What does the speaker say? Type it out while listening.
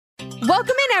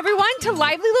Welcome in, everyone, to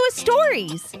Lively Lewis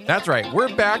Stories. That's right.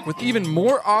 We're back with even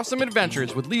more awesome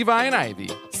adventures with Levi and Ivy.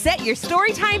 Set your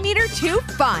storytime meter to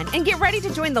fun and get ready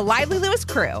to join the Lively Lewis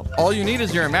crew. All you need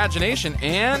is your imagination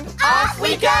and... Off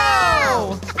we go!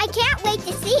 I can't wait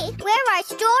to see where our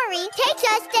story takes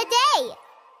us today.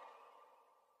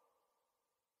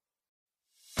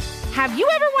 Have you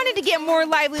ever wanted to get more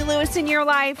Lively Lewis in your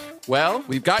life? Well,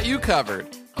 we've got you covered.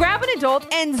 Grab an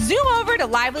adult and zoom over to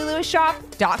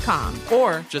livelylewisshop.com.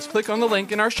 Or just click on the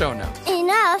link in our show notes.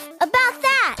 Enough about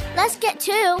that. Let's get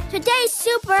to today's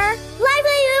super Lively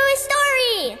Lewis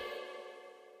story.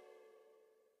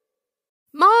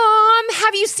 Mom,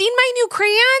 have you seen my new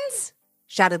crayons?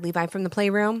 Shouted Levi from the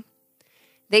playroom.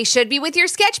 They should be with your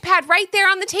sketch pad right there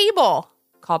on the table,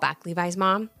 called back Levi's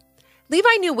mom.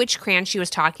 Levi knew which crayons she was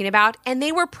talking about, and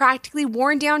they were practically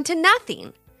worn down to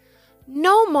nothing.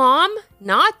 No, Mom,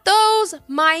 not those.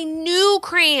 My new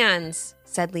crayons,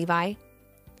 said Levi.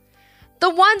 The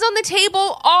ones on the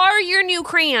table are your new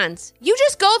crayons. You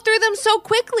just go through them so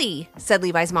quickly, said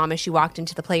Levi's mom as she walked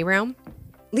into the playroom.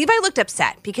 Levi looked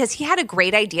upset because he had a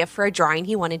great idea for a drawing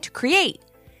he wanted to create.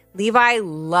 Levi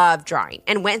loved drawing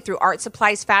and went through art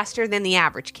supplies faster than the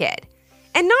average kid.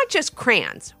 And not just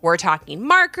crayons. We're talking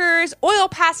markers, oil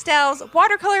pastels,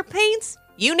 watercolor paints.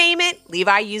 You name it,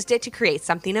 Levi used it to create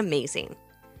something amazing.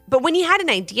 But when he had an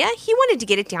idea, he wanted to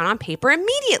get it down on paper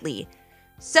immediately.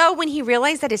 So when he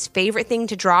realized that his favorite thing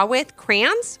to draw with,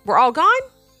 crayons, were all gone,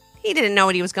 he didn't know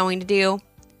what he was going to do.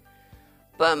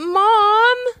 But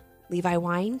Mom, Levi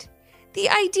whined, the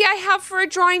idea I have for a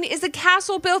drawing is a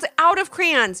castle built out of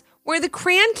crayons where the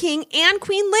Crayon King and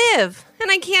Queen live. And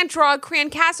I can't draw a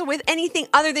crayon castle with anything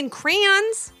other than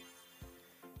crayons.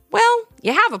 Well,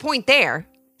 you have a point there,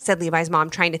 said Levi's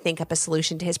mom, trying to think up a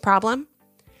solution to his problem.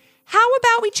 How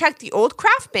about we check the old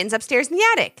craft bins upstairs in the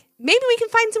attic? Maybe we can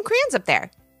find some crayons up there.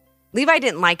 Levi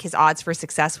didn't like his odds for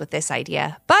success with this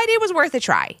idea, but it was worth a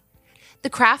try.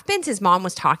 The craft bins his mom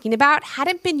was talking about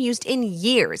hadn't been used in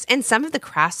years, and some of the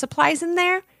craft supplies in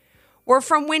there were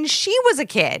from when she was a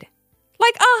kid,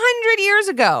 like 100 years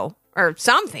ago, or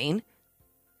something.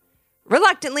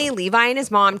 Reluctantly, Levi and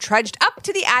his mom trudged up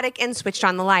to the attic and switched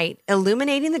on the light,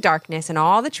 illuminating the darkness and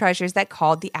all the treasures that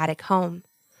called the attic home.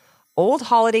 Old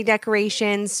holiday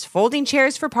decorations, folding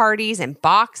chairs for parties, and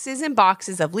boxes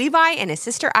of Levi and his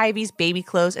sister Ivy's baby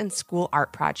clothes and school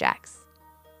art projects.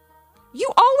 You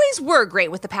always were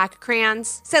great with a pack of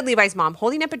crayons, said Levi's mom,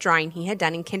 holding up a drawing he had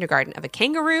done in kindergarten of a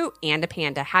kangaroo and a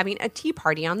panda having a tea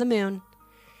party on the moon.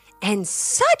 And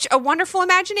such a wonderful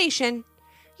imagination.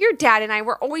 Your dad and I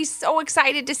were always so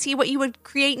excited to see what you would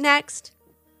create next.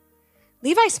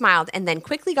 Levi smiled and then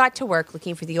quickly got to work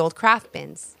looking for the old craft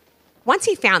bins. Once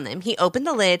he found them, he opened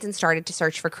the lids and started to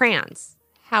search for crayons.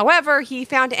 However, he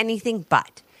found anything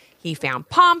but. He found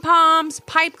pom-poms,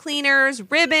 pipe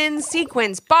cleaners, ribbons,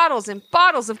 sequins, bottles and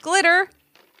bottles of glitter.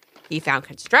 He found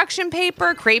construction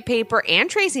paper, crepe paper, and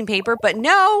tracing paper, but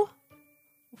no.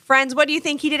 Friends, what do you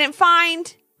think he didn't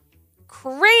find?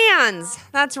 Crayons.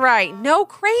 That's right, no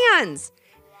crayons.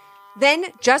 Then,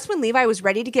 just when Levi was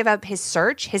ready to give up his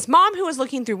search, his mom, who was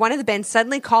looking through one of the bins,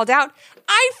 suddenly called out,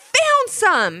 I found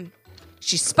some!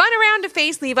 She spun around to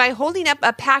face Levi, holding up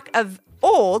a pack of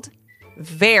old,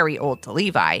 very old to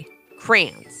Levi,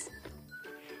 crayons.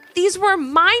 These were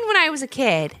mine when I was a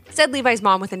kid, said Levi's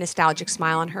mom with a nostalgic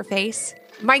smile on her face.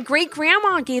 My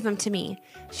great-grandma gave them to me.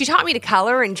 She taught me to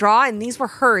color and draw, and these were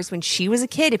hers when she was a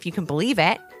kid, if you can believe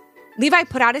it. Levi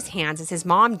put out his hands as his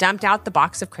mom dumped out the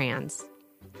box of crayons.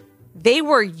 They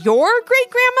were your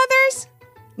great-grandmother's?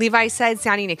 Levi said,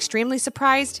 sounding extremely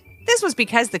surprised. This was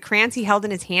because the crayons he held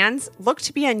in his hands looked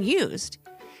to be unused.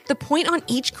 The point on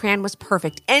each crayon was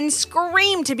perfect and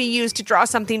screamed to be used to draw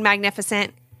something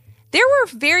magnificent. There were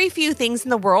very few things in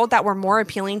the world that were more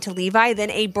appealing to Levi than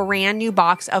a brand new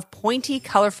box of pointy,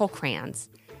 colorful crayons.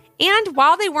 And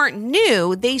while they weren't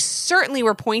new, they certainly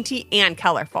were pointy and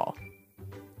colorful.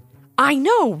 I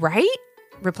know, right?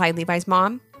 Replied Levi's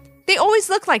mom. They always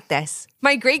look like this.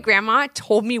 My great-grandma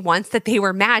told me once that they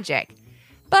were magic,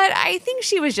 but I think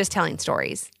she was just telling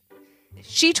stories.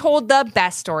 She told the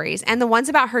best stories, and the ones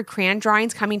about her crayon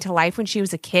drawings coming to life when she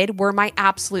was a kid were my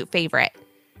absolute favorite.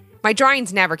 My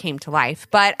drawings never came to life,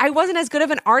 but I wasn't as good of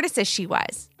an artist as she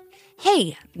was.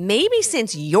 Hey, maybe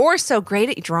since you're so great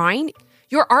at drawing,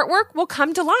 your artwork will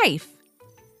come to life.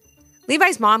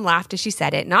 Levi's mom laughed as she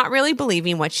said it, not really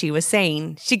believing what she was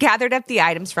saying. She gathered up the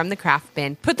items from the craft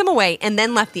bin, put them away, and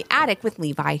then left the attic with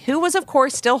Levi, who was, of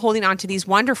course, still holding on to these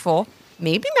wonderful,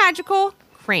 maybe magical,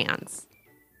 crayons.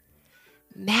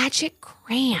 Magic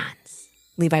crayons,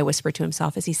 Levi whispered to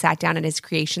himself as he sat down at his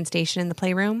creation station in the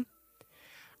playroom.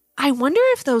 I wonder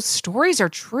if those stories are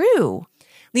true.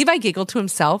 Levi giggled to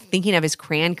himself, thinking of his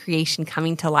crayon creation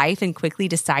coming to life, and quickly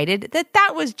decided that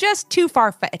that was just too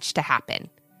far-fetched to happen.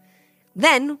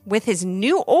 Then, with his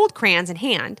new old crayons in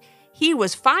hand, he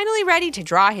was finally ready to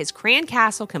draw his crayon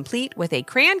castle complete with a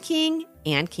crayon king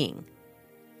and king.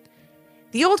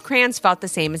 The old crayons felt the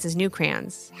same as his new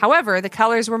crayons. However, the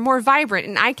colors were more vibrant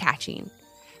and eye-catching.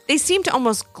 They seemed to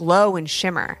almost glow and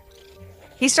shimmer.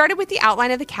 He started with the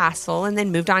outline of the castle and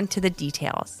then moved on to the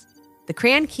details. The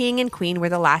crayon king and queen were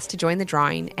the last to join the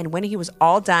drawing, and when he was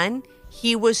all done,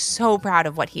 he was so proud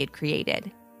of what he had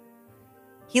created.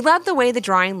 He loved the way the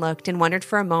drawing looked and wondered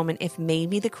for a moment if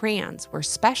maybe the crayons were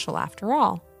special after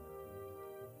all.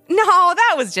 No,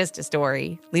 that was just a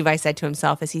story, Levi said to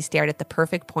himself as he stared at the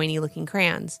perfect pointy-looking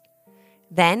crayons.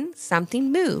 Then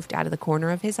something moved out of the corner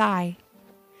of his eye.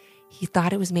 He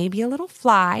thought it was maybe a little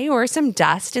fly or some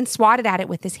dust and swatted at it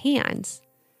with his hands,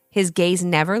 his gaze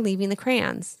never leaving the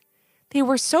crayons. They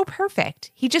were so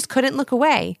perfect, he just couldn't look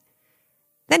away.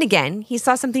 Then again, he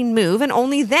saw something move, and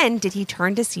only then did he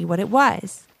turn to see what it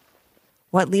was.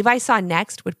 What Levi saw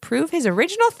next would prove his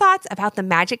original thoughts about the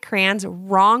magic crayons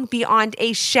wrong beyond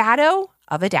a shadow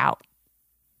of a doubt.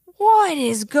 "What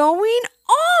is going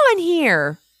on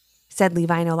here?" said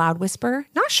Levi in a loud whisper,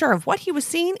 not sure of what he was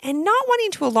seeing and not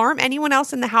wanting to alarm anyone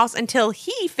else in the house until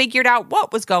he figured out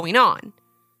what was going on.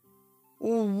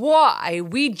 "Why,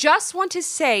 we just want to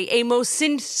say a most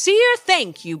sincere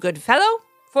thank you, good fellow,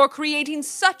 for creating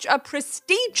such a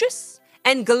prestigious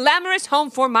and glamorous home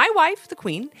for my wife, the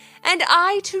queen, and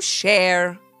I to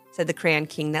share," said the crayon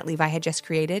king that Levi had just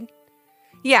created.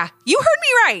 Yeah, you heard me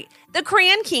right. The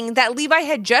crayon king that Levi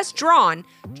had just drawn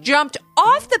jumped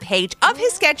off the page of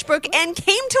his sketchbook and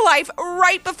came to life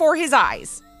right before his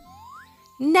eyes.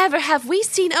 "Never have we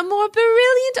seen a more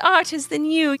brilliant artist than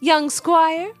you, young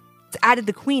squire," added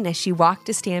the queen as she walked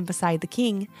to stand beside the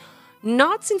king.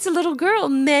 "Not since a little girl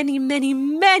many, many,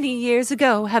 many years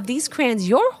ago have these crayons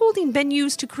you're holding been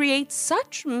used to create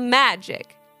such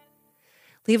magic."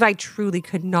 Levi truly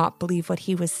could not believe what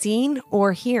he was seeing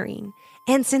or hearing,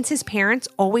 and since his parents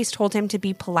always told him to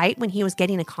be polite when he was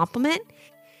getting a compliment,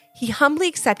 he humbly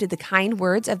accepted the kind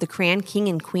words of the crayon king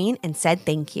and queen and said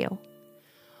thank you.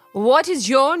 "What is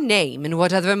your name, and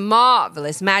what other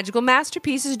marvelous magical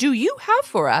masterpieces do you have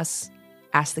for us?"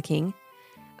 asked the king.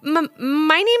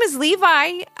 My name is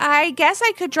Levi. I guess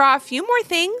I could draw a few more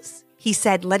things," he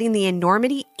said, letting the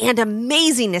enormity and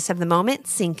amazingness of the moment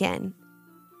sink in.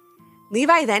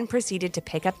 Levi then proceeded to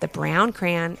pick up the brown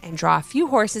crayon and draw a few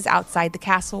horses outside the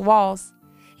castle walls.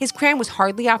 His crayon was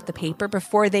hardly off the paper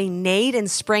before they neighed and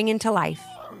sprang into life.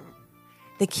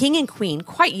 The king and queen,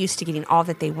 quite used to getting all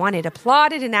that they wanted,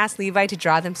 applauded and asked Levi to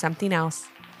draw them something else.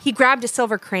 He grabbed a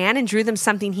silver crayon and drew them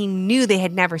something he knew they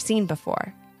had never seen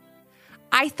before.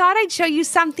 "I thought I'd show you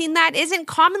something that isn't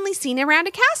commonly seen around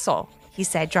a castle," he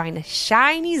said, drawing a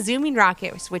shiny zooming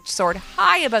rocket which soared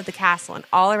high above the castle and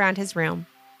all around his room.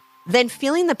 Then,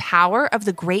 feeling the power of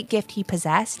the great gift he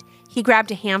possessed, he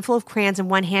grabbed a handful of crayons in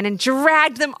one hand and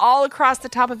dragged them all across the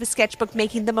top of his sketchbook,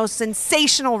 making the most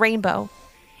sensational rainbow.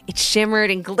 It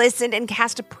shimmered and glistened and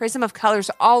cast a prism of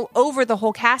colors all over the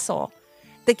whole castle.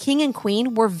 The king and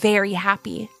queen were very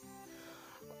happy.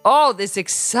 "All this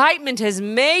excitement has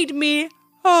made me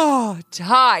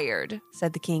tired,"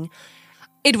 said the king.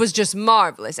 "It was just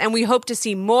marvelous, and we hope to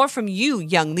see more from you,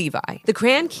 young Levi." The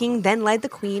crayon king then led the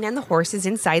queen and the horses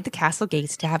inside the castle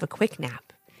gates to have a quick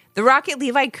nap. The rocket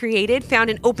Levi created found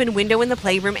an open window in the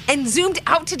playroom and zoomed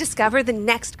out to discover the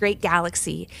next great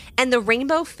galaxy, and the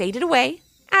rainbow faded away,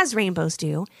 as rainbows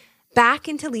do, back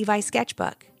into Levi's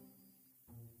sketchbook.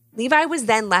 Levi was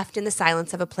then left in the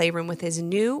silence of a playroom with his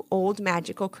new, old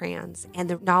magical crayons and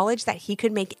the knowledge that he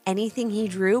could make anything he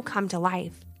drew come to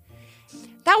life.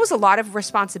 That was a lot of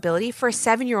responsibility for a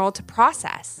 7-year-old to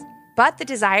process, but the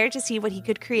desire to see what he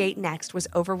could create next was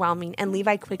overwhelming, and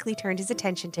Levi quickly turned his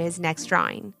attention to his next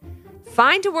drawing.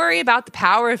 Fine to worry about the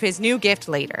power of his new gift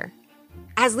later.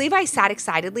 As Levi sat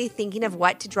excitedly thinking of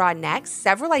what to draw next,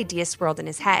 several ideas swirled in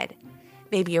his head.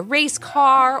 Maybe a race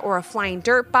car, or a flying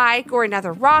dirt bike, or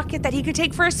another rocket that he could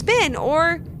take for a spin,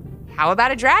 or how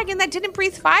about a dragon that didn't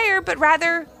breathe fire, but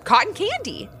rather cotton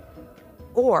candy?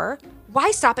 Or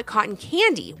why stop at cotton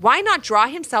candy? Why not draw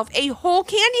himself a whole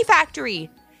candy factory?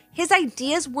 His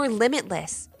ideas were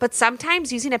limitless, but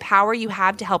sometimes using a power you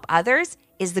have to help others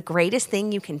is the greatest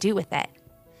thing you can do with it.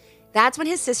 That's when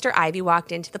his sister Ivy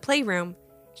walked into the playroom.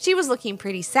 She was looking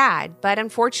pretty sad, but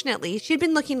unfortunately, she'd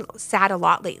been looking sad a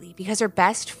lot lately because her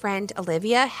best friend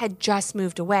Olivia had just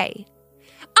moved away.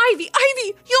 Ivy,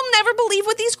 you'll never believe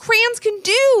what these crayons can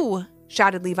do!"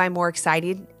 shouted Levi, more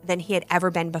excited than he had ever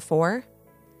been before.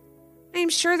 I'm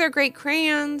sure they're great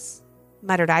crayons,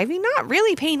 muttered Ivy, not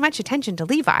really paying much attention to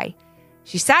Levi.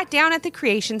 She sat down at the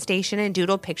creation station and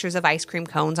doodled pictures of ice cream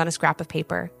cones on a scrap of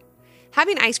paper.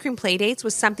 Having ice cream playdates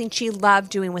was something she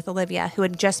loved doing with Olivia, who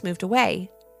had just moved away.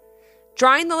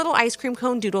 Drawing the little ice cream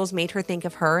cone doodles made her think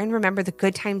of her and remember the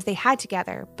good times they had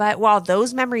together. But while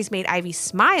those memories made Ivy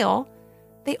smile,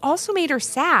 they also made her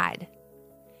sad.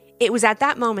 It was at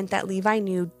that moment that Levi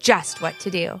knew just what to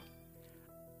do.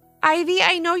 Ivy,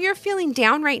 I know you're feeling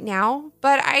down right now,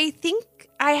 but I think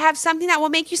I have something that will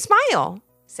make you smile,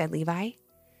 said Levi.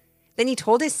 Then he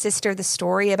told his sister the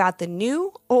story about the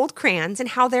new old crayons and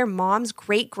how their mom's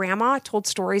great-grandma told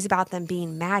stories about them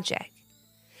being magic.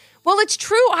 Well, it's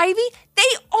true, Ivy.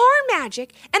 They are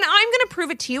magic, and I'm going to prove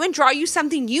it to you and draw you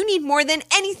something you need more than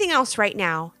anything else right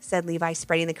now, said Levi,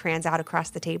 spreading the crayons out across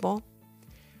the table.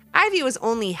 Ivy was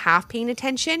only half paying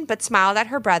attention, but smiled at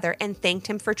her brother and thanked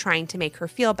him for trying to make her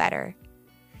feel better.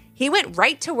 He went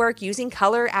right to work using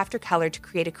color after color to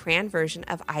create a crayon version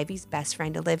of Ivy's best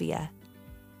friend, Olivia.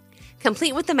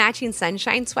 Complete with the matching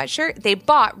sunshine sweatshirt they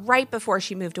bought right before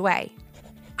she moved away.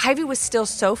 Ivy was still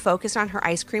so focused on her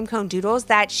ice cream cone doodles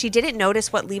that she didn't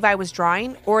notice what Levi was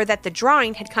drawing or that the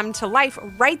drawing had come to life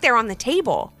right there on the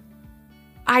table.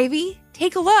 Ivy,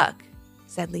 take a look,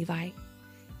 said Levi.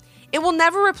 It will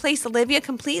never replace Olivia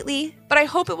completely, but I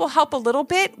hope it will help a little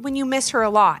bit when you miss her a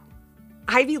lot.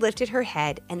 Ivy lifted her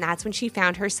head, and that's when she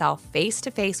found herself face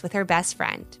to face with her best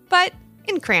friend, but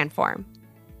in crayon form.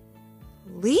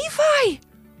 Levi!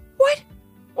 What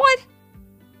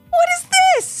is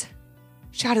this?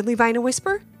 Shouted Levi in a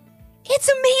whisper. It's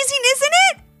amazing, isn't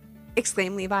it?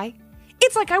 Exclaimed Levi.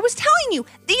 It's like I was telling you,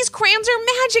 these crayons are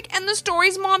magic, and the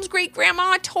stories Mom's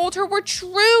great-grandma told her were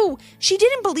true. She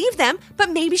didn't believe them,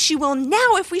 but maybe she will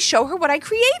now if we show her what I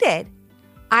created.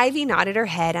 Ivy nodded her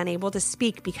head, unable to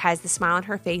speak because the smile on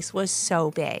her face was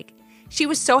so big. She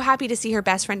was so happy to see her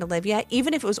best friend Olivia,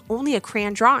 even if it was only a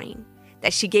crayon drawing,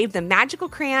 that she gave the magical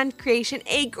crayon creation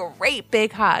a great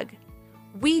big hug.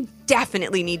 We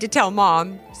definitely need to tell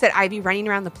Mom, said Ivy, running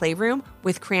around the playroom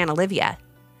with crayon Olivia.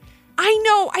 I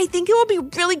know, I think it will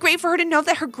be really great for her to know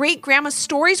that her great-grandma's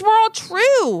stories were all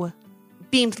true,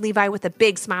 beamed Levi with a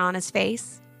big smile on his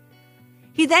face.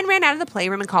 He then ran out of the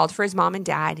playroom and called for his mom and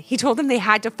dad. He told them they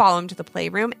had to follow him to the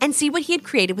playroom and see what he had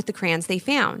created with the crayons they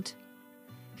found.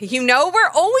 You know,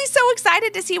 we're always so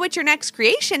excited to see what your next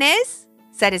creation is,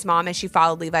 said his mom as she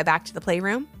followed Levi back to the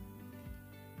playroom.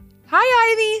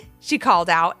 Hi, Ivy, she called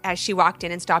out as she walked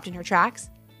in and stopped in her tracks.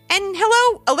 And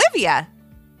hello, Olivia,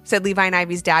 said Levi and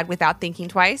Ivy's dad without thinking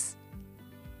twice.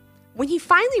 When he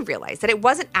finally realized that it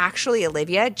wasn't actually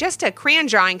Olivia, just a crayon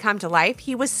drawing come to life,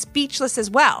 he was speechless as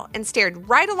well and stared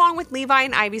right along with Levi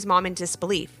and Ivy's mom in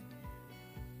disbelief.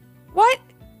 What?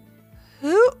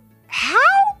 Who? How?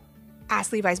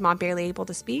 Asked Levi's mom, barely able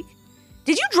to speak.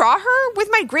 Did you draw her with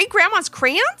my great-grandma's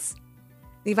crayons?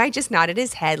 Levi just nodded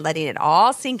his head, letting it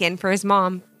all sink in for his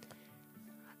mom.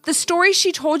 The stories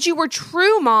she told you were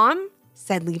true, Mom,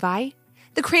 said Levi.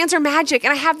 The crayons are magic,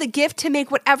 and I have the gift to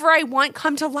make whatever I want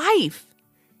come to life.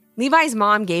 Levi's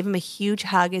mom gave him a huge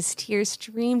hug as tears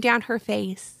streamed down her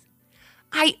face.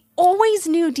 I always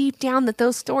knew deep down that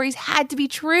those stories had to be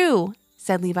true,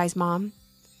 said Levi's mom.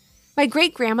 My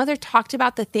great-grandmother talked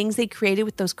about the things they created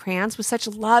with those crayons with such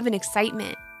love and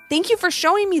excitement. Thank you for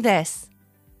showing me this.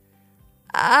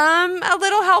 A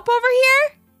little help over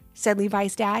here? Said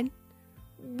Levi's dad.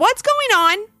 What's going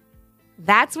on?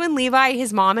 That's when Levi,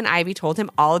 his mom, and Ivy told him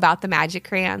all about the magic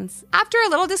crayons. After a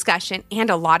little discussion and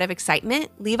a lot of excitement,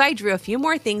 Levi drew a few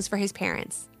more things for his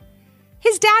parents.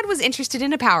 His dad was interested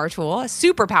in a power tool, a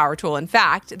super power tool, in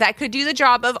fact, that could do the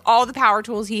job of all the power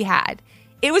tools he had.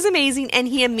 It was amazing, and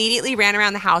he immediately ran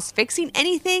around the house fixing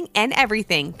anything and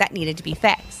everything that needed to be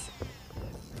fixed.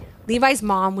 Levi's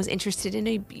mom was interested in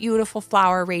a beautiful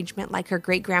flower arrangement like her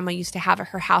great-grandma used to have at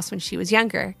her house when she was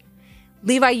younger.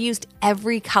 Levi used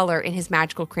every color in his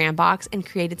magical crayon box and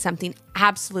created something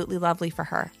absolutely lovely for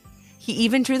her. He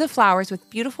even drew the flowers with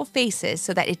beautiful faces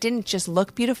so that it didn't just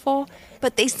look beautiful,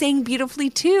 but they sang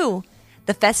beautifully too.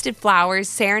 The festive flowers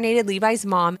serenaded Levi's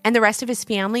mom and the rest of his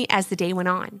family as the day went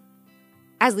on.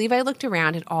 As Levi looked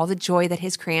around at all the joy that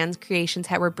his crayons creations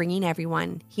were bringing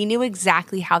everyone, he knew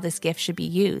exactly how this gift should be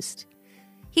used.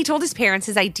 He told his parents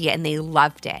his idea and they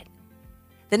loved it.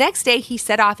 The next day, he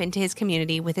set off into his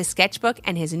community with his sketchbook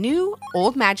and his new,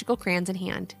 old magical crayons in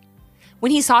hand.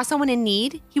 When he saw someone in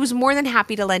need, he was more than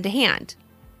happy to lend a hand.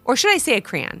 Or should I say a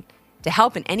crayon, to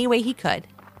help in any way he could.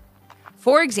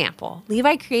 For example,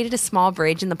 Levi created a small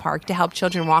bridge in the park to help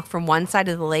children walk from one side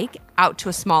of the lake out to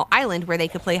a small island where they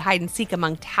could play hide and seek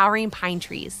among towering pine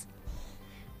trees.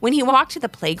 when he walked to the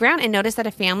playground and noticed that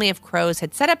a family of crows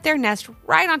had set up their nest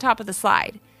right on top of the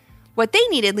slide. What they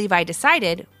needed, Levi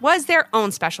decided, was their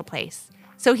own special place.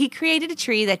 So he created a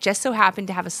tree that just so happened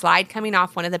to have a slide coming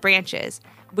off one of the branches,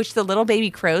 which the little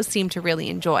baby crows seemed to really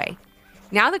enjoy.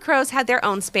 Now the crows had their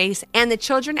own space, and the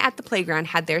children at the playground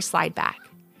had their slide back.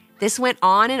 This went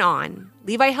on and on.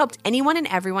 Levi helped anyone and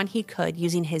everyone he could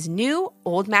using his new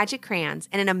old magic crayons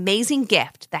and an amazing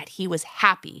gift that he was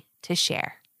happy to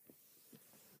share.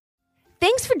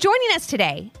 Thanks for joining us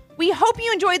today. We hope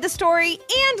you enjoyed the story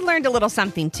and learned a little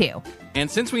something too.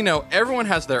 And since we know everyone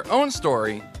has their own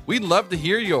story, we'd love to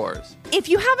hear yours. If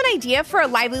you have an idea for a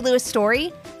Lively Lewis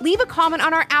story, leave a comment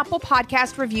on our Apple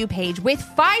Podcast review page with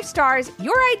 5 stars,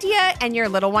 your idea, and your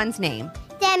little one's name.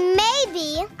 Then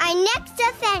maybe our next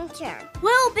adventure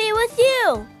will be with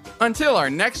you. Until our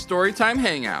next Storytime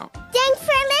Hangout. Thanks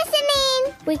for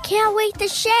listening. We can't wait to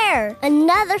share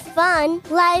another fun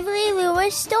Lively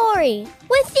Lewis story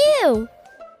with you.